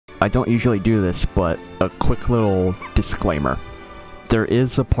I don't usually do this, but a quick little disclaimer. There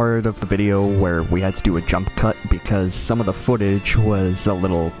is a part of the video where we had to do a jump cut because some of the footage was a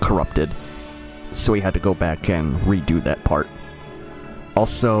little corrupted. So we had to go back and redo that part.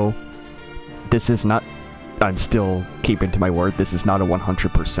 Also, this is not... I'm still keeping to my word, this is not a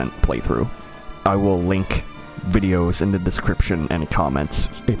 100% playthrough. I will link videos in the description and comments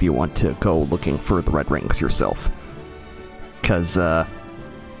if you want to go looking for the red rings yourself. Because,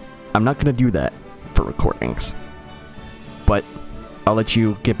 I'm not gonna do that for recordings. But I'll let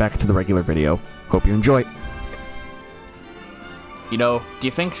you get back to the regular video. Hope you enjoy. You know, do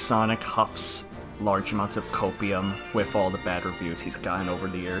you think Sonic huffs large amounts of copium with all the bad reviews he's gotten over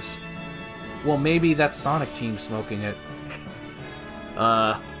the years? Well, maybe that Sonic team smoking it.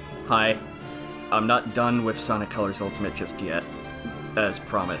 Hi. I'm not done with Sonic Colors Ultimate just yet. As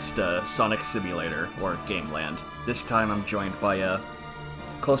promised, Sonic Simulator, or Gameland. This time I'm joined by a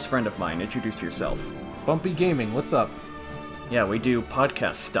close friend of mine. Introduce yourself. Bumpy Gaming, what's up? Yeah, we do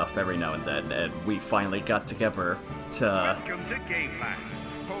podcast stuff every now and then, and we finally got together to... Welcome to Gameland,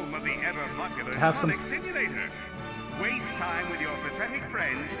 home of the ever-popular Have some... Sonic Simulator. Waste time with your pathetic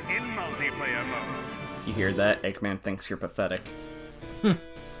friends in multiplayer mode. You hear that? Eggman thinks you're pathetic.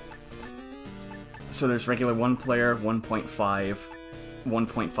 So there's regular 1-player, 1.5.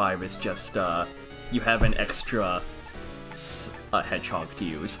 1.5 is just, you have an extra hedgehog to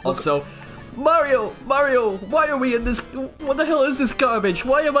use. Also, Mario, why are we in this? What the hell is this garbage?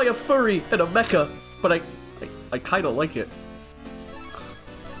 Why am I a furry and a mecha? But I kinda like it.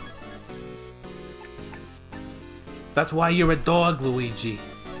 That's why you're a dog, Luigi.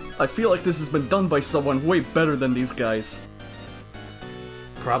 I feel like this has been done by someone way better than these guys.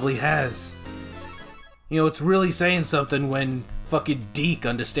 Probably has. You know, it's really saying something when fucking Deke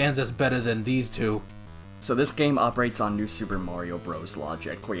understands us better than these two. So this game operates on New Super Mario Bros.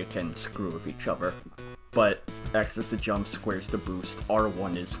 Logic, where you can screw with each other. But X is to jump, square is to boost,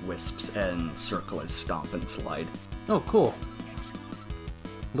 R1 is Wisps, and circle is stomp and slide. Oh, cool.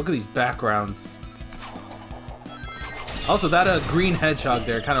 Look at these backgrounds. Also, that green hedgehog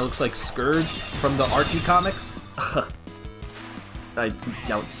there kind of looks like Scourge from the Archie comics. I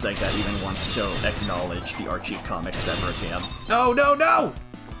doubt Sega even wants to acknowledge the Archie comics ever again. No, no, no!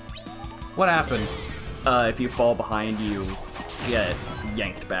 What happened? If you fall behind, you get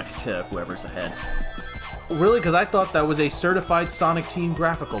yanked back to whoever's ahead. Really? Because I thought that was a certified Sonic Team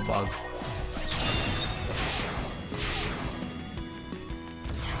graphical bug.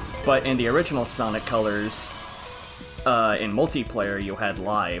 But in the original Sonic Colors, in multiplayer you had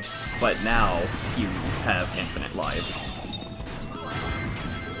lives, but now you have infinite lives.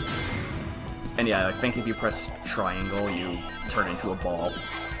 And yeah, I think if you press triangle, you turn into a ball.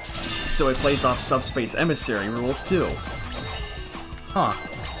 So it plays off Subspace Emissary rules too. Huh.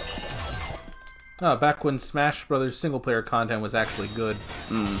 Oh, back when Smash Brothers single-player content was actually good.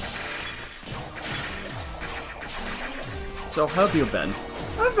 So how have you been?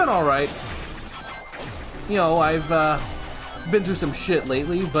 I've been alright. You know, I've been through some shit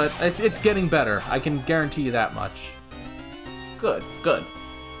lately, but it's getting better. I can guarantee you that much. Good, good.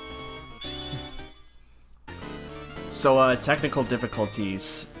 So, technical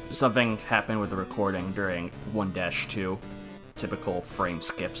difficulties. Something happened with the recording during 1-2. Typical frame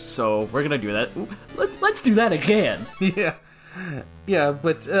skips. So, we're gonna do that. Let's do that again! Yeah. Yeah,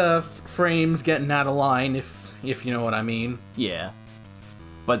 but, frames getting out of line, if you know what I mean. Yeah.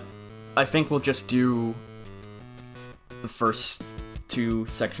 But I think we'll just do the first 2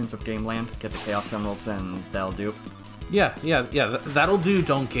 sections of Gameland, get the Chaos Emeralds, and that'll do. Yeah, that'll do,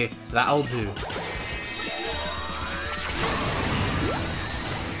 Donkey. That'll do.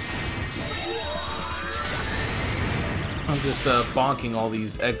 I'm just bonking all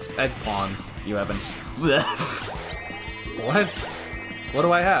these egg pawns. You haven't... What? What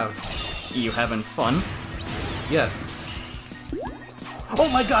do I have? You having fun? Yes. Oh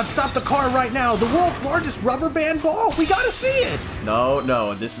my god, stop the car right now! The world's largest rubber band ball! We gotta see it!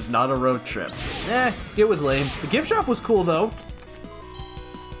 No, this is not a road trip. It was lame. The gift shop was cool though.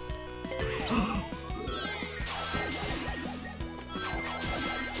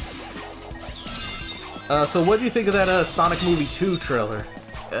 So what do you think of that Sonic Movie 2 trailer?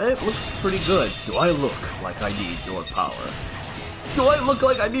 It looks pretty good. Do I look like I need your power? Do I look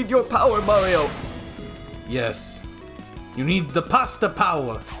like I need your power, Mario? Yes. You need the pasta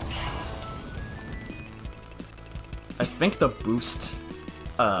power. I think the boost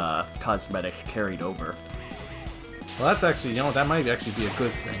cosmetic carried over. Well, that's actually, you know, that might actually be a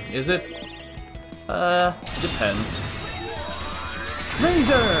good thing. Is it? Depends.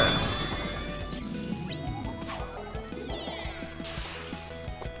 Razor!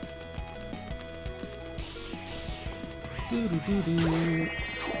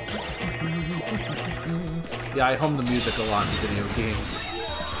 Yeah, I hum the music a lot in video games.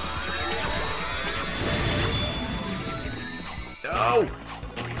 No!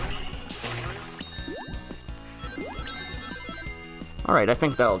 Alright, I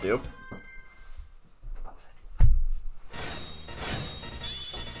think that'll do.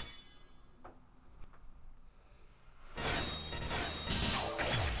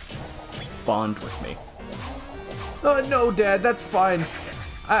 Bond with me. No, Dad, that's fine.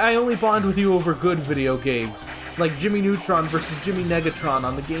 I only bond with you over good video games. Like Jimmy Neutron versus Jimmy Negatron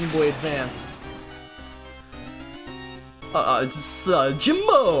on the Game Boy Advance.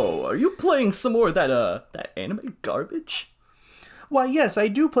 Jimbo, are you playing some more of that anime garbage? Why, yes, I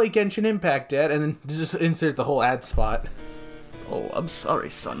do play Genshin Impact, Dad, and then just insert the whole ad spot. Oh, I'm sorry,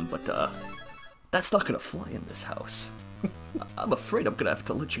 son, but, that's not gonna fly in this house. I'm afraid I'm gonna have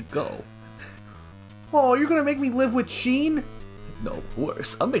to let you go. Oh, you're gonna make me live with Sheen? No,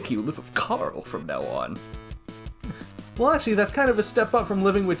 worse, I'm making you live with Carl from now on. Well, actually, that's kind of a step up from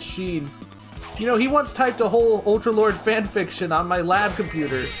living with Sheen. You know, he once typed a whole Ultralord fanfiction on my lab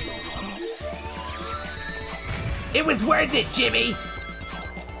computer. It was worth it, Jimmy!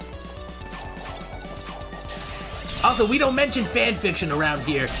 Also, we don't mention fanfiction around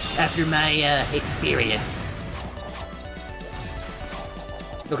here after my, experience.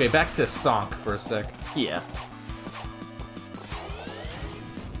 Okay, back to Sonk for a sec. Yeah.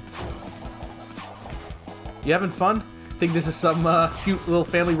 You having fun? Think this is some, cute little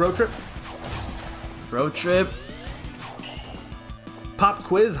family road trip? Road trip? Pop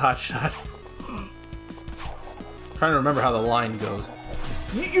quiz, hotshot. Trying to remember how the line goes.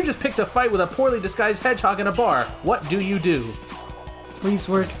 You just picked a fight with a poorly disguised hedgehog in a bar. What do you do? Please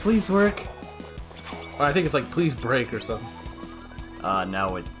work, please work. Or I think it's like, please break or something.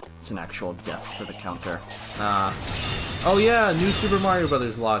 Now it's an actual death for the counter. Oh yeah, new Super Mario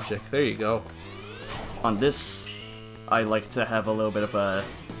Brothers logic. There you go. On this, I like to have a little bit of a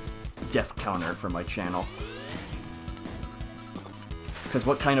death counter for my channel. Because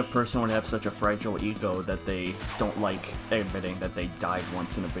what kind of person would have such a fragile ego that they don't like admitting that they died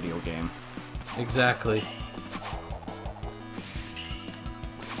once in a video game? Exactly.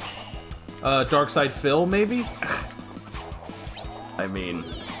 Darkside Phil, maybe? I mean,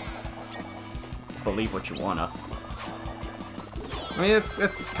 believe what you wanna. I mean,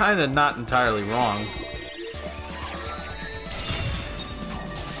 it's kind of not entirely wrong.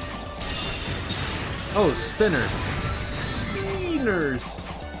 Oh, spinners. Spinners!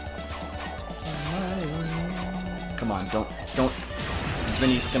 Come on, don't.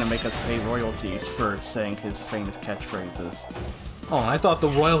 Vinny's gonna make us pay royalties for saying his famous catchphrases. Oh, and I thought the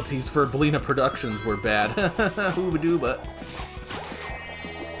royalties for Belina Productions were bad. Hooba-dooba.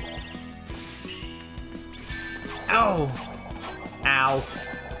 Ow! Ow.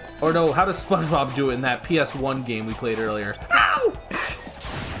 Or no, how does SpongeBob do it in that PS1 game we played earlier? Ow!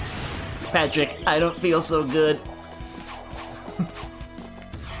 Patrick, I don't feel so good.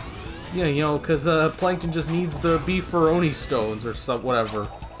 Yeah, you know, because Plankton just needs the beefaroni stones or some whatever.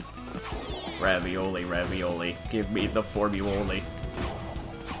 Ravioli, ravioli. Give me the formuoli.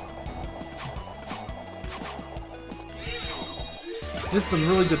 This is some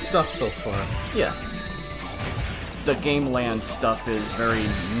really good stuff so far. Yeah. The Game Land stuff is very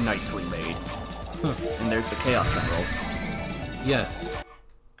nicely made. And there's the Chaos Emerald. Yes.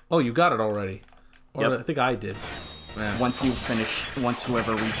 Oh, you got it already. Or Yep. I think I did. Man. Once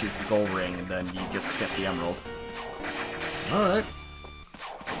whoever reaches the goal ring, and then you just get the emerald. Alright.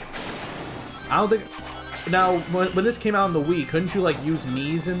 I don't think... Now, when this came out on the Wii, couldn't you, like, use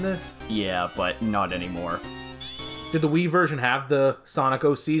Mii's in this? Yeah, but not anymore. Did the Wii version have the Sonic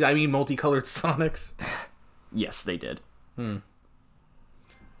OCs? I mean, multicolored Sonics? Yes, they did.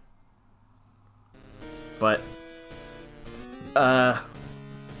 But,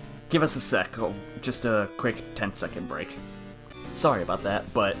 give us a sec. Just a quick 10-second break. Sorry about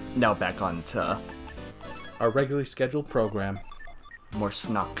that, but now back on to Our regularly scheduled program. more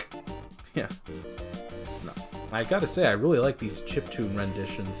snuck. Yeah. It's not... I gotta say, I really like these chiptune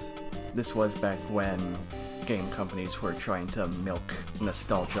renditions. This was back when game companies were trying to milk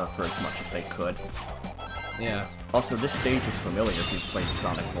nostalgia for as much as they could. Yeah. Also, this stage is familiar if you've played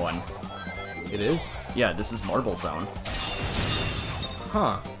Sonic 1. It is? Yeah, this is Marble Zone.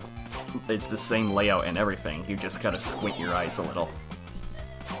 Huh. It's the same layout and everything, you just gotta squint your eyes a little.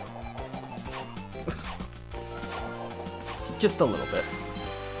 Just a little bit.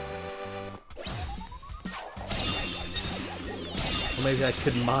 Or maybe I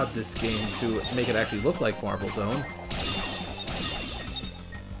could mod this game to make it actually look like Marble Zone.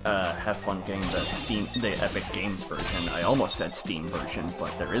 have fun getting the Epic Games version. I almost said Steam version,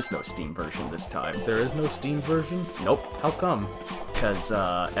 but there is no Steam version this time. There is no Steam version? Nope. How come? Because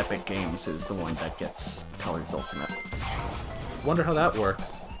Epic Games is the one that gets Colors Ultimate. Wonder how that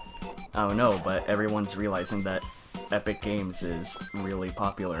works. I don't know, but everyone's realizing that Epic Games is really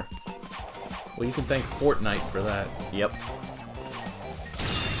popular. Well, you can thank Fortnite for that. Yep.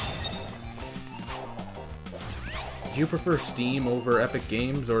 Do you prefer Steam over Epic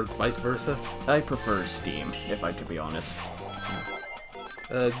Games, or vice versa? I prefer Steam, if I could be honest.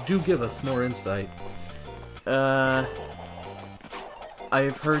 Do give us more insight.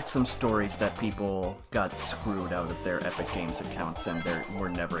 I've heard some stories that people got screwed out of their Epic Games accounts and were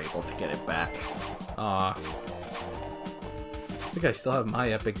never able to get it back. I think I still have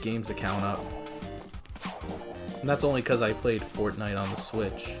my Epic Games account up. And that's only because I played Fortnite on the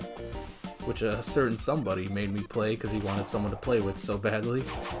Switch. Which a certain somebody made me play because he wanted someone to play with so badly.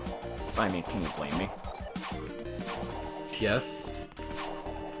 I mean, can you blame me? Yes.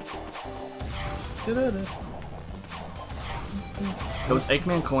 Those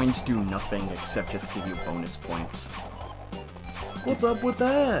Eggman coins do nothing except just give you bonus points. What's up with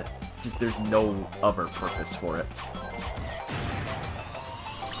that? Just there's no other purpose for it.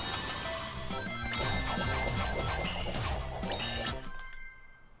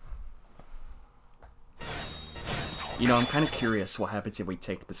 You know, I'm kind of curious what happens if we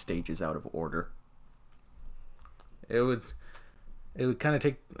take the stages out of order. It would kind of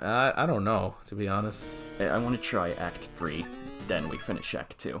take... I don't know, to be honest. I want to try Act 3, then we finish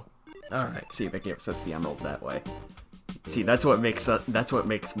Act 2. Alright. See if it gives us the emerald that way. See, that's what makes my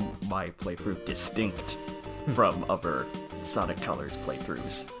playthrough distinct from other Sonic Colors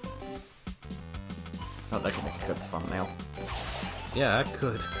playthroughs. Oh, that could make a good thumbnail. Yeah, I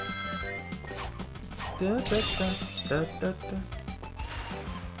could. You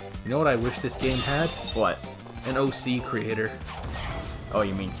know what I wish this game had? What? An OC creator. Oh,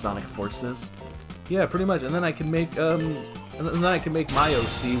 you mean Sonic Forces? Yeah, pretty much. And then I can make my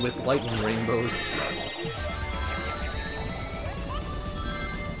OC with lightning rainbows.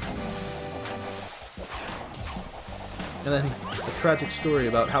 And then a tragic story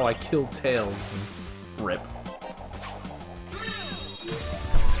about how I killed Tails. Rip.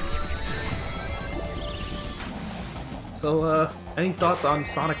 So, any thoughts on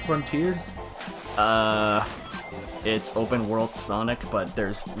Sonic Frontiers? It's open world Sonic, but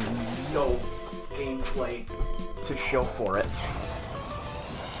there's no gameplay to show for it.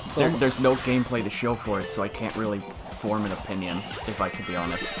 There's no gameplay to show for it, so I can't really form an opinion, if I could be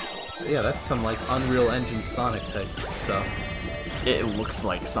honest. Yeah, that's some, like, Unreal Engine Sonic type stuff. It looks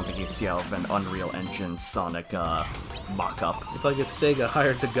like something you'd see out of an Unreal Engine Sonic, mock-up. It's like if Sega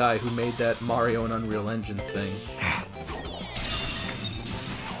hired the guy who made that Mario and Unreal Engine thing.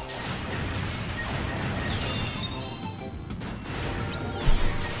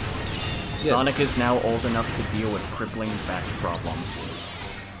 Sonic is now old enough to deal with crippling back problems.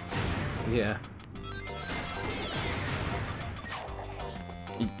 Yeah.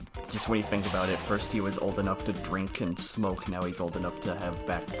 Just when you think about it, first he was old enough to drink and smoke, now he's old enough to have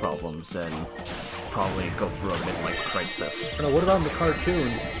back problems and probably go through a midlife crisis. You know, what about in the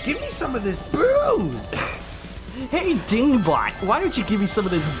cartoons? Give me some of this booze! Hey, Dingbot, why don't you give me some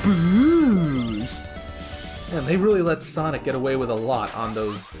of this booze? Man, they really let Sonic get away with a lot on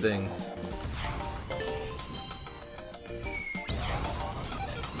those things.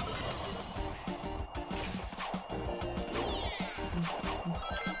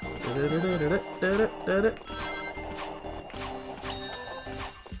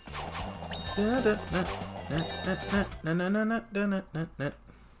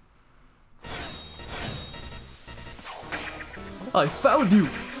 I found you,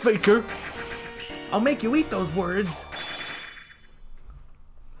 faker! I'll make you eat those words!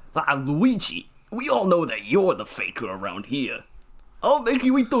 Luigi, we all know that you're the faker around here. I'll make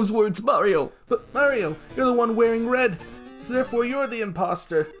you eat those words, Mario! But Mario, you're the one wearing red, so therefore you're the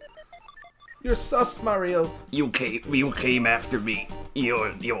imposter. You're sus, Mario. You came after me.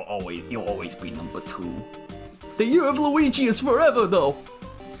 You'll always be number 2. The year of Luigi is forever, though.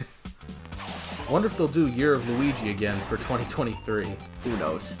 I wonder if they'll do Year of Luigi again for 2023. Who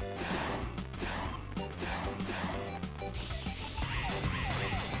knows?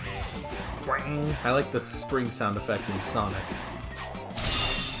 I like the spring sound effect in Sonic.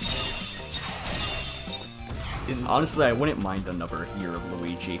 Honestly, I wouldn't mind another Year of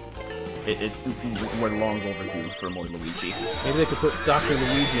Luigi. We're long overdue for more Luigi. Maybe they could put Dr.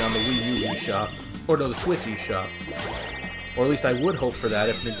 Luigi on the Wii U eShop. Or no, the Switch eShop. Or at least I would hope for that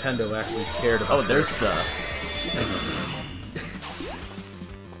if Nintendo actually cared about there's the...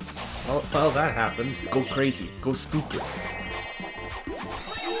 Well, that happened. Go crazy. Go stupid.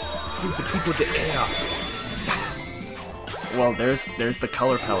 Stupid, keep with the air. Well, there's the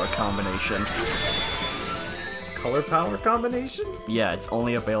color power combination. Color power combination? Yeah, it's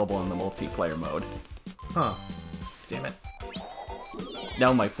only available in the multiplayer mode. Huh. Damn it.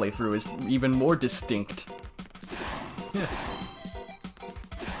 Now my playthrough is even more distinct. Yeah.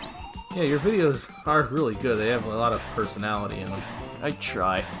 Yeah, your videos are really good. They have a lot of personality in them. I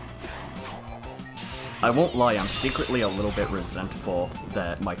try. I won't lie, I'm secretly a little bit resentful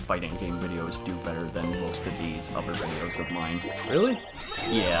that my fighting game videos do better than most of these other videos of mine. Really?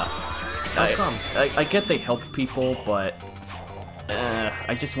 Yeah. How come? I get they help people, but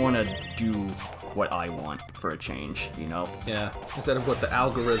I just want to do what I want for a change, you know? Yeah, instead of what the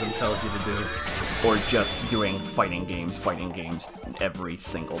algorithm tells you to do. Or just doing fighting games every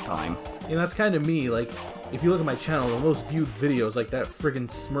single time. You know, that's kind of me. Like, if you look at my channel, the most viewed videos, like that friggin'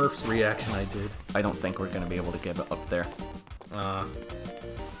 Smurfs reaction I did. I don't think we're gonna be able to get up there.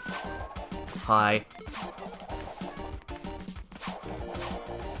 Hi.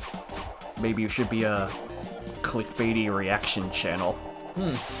 Maybe you should be a clickbaity reaction channel.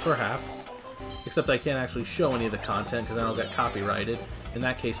 Perhaps. Except I can't actually show any of the content because then I'll get copyrighted. In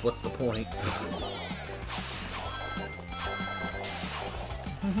that case, what's the point?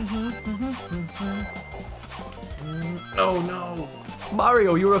 Oh no!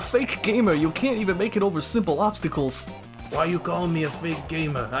 Mario, you're a fake gamer. You can't even make it over simple obstacles. Why are you calling me a fake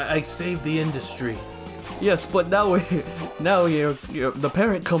gamer? I saved the industry. Yes, but now the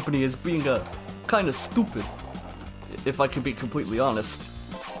parent company is being kind of stupid. If I could be completely honest.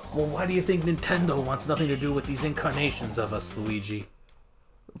 Well, why do you think Nintendo wants nothing to do with these incarnations of us, Luigi?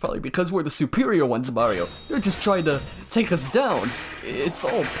 Probably because we're the superior ones, Mario. They're just trying to take us down. It's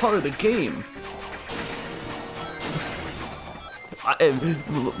all part of the game.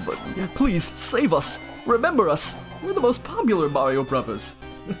 Please, save us. Remember us. We're the most popular Mario Brothers.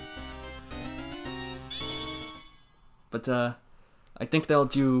 But, I think they'll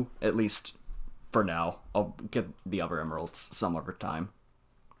do, at least for now. I'll get the other emeralds some other time.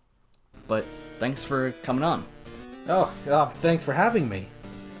 But, thanks for coming on. Oh, thanks for having me.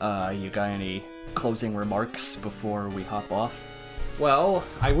 You got any closing remarks before we hop off? Well,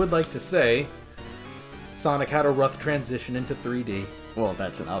 I would like to say, Sonic had a rough transition into 3D. Well,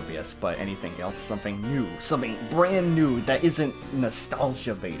 that's an obvious, but anything else? Something new? Something brand new that isn't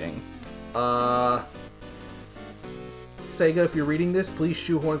nostalgia baiting? Sega, if you're reading this, please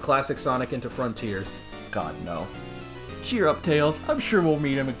shoehorn Classic Sonic into Frontiers. God, no. Cheer up, Tails. I'm sure we'll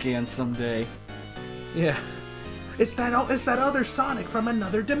meet him again someday. Yeah. It's that other Sonic from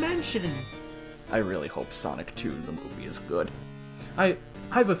another dimension. I really hope Sonic 2, the movie, is good. I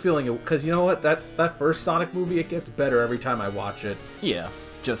have a feeling, because you know what? That first Sonic movie, it gets better every time I watch it. Yeah,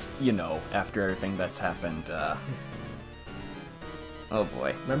 just, you know, after everything that's happened, oh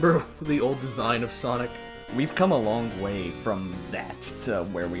boy. Remember the old design of Sonic? We've come a long way from that to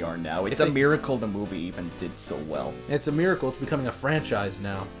where we are now. It's a miracle the movie even did so well. It's a miracle it's becoming a franchise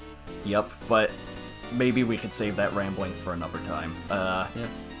now. Yep, but maybe we could save that rambling for another time. Yeah.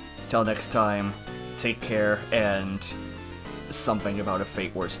 Till next time, take care, and something about a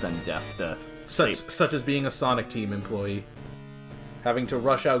fate worse than death. Such as being a Sonic Team employee. Having to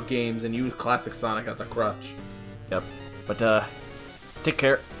rush out games and use Classic Sonic as a crutch. Yep, but take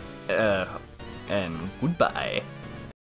care, and goodbye.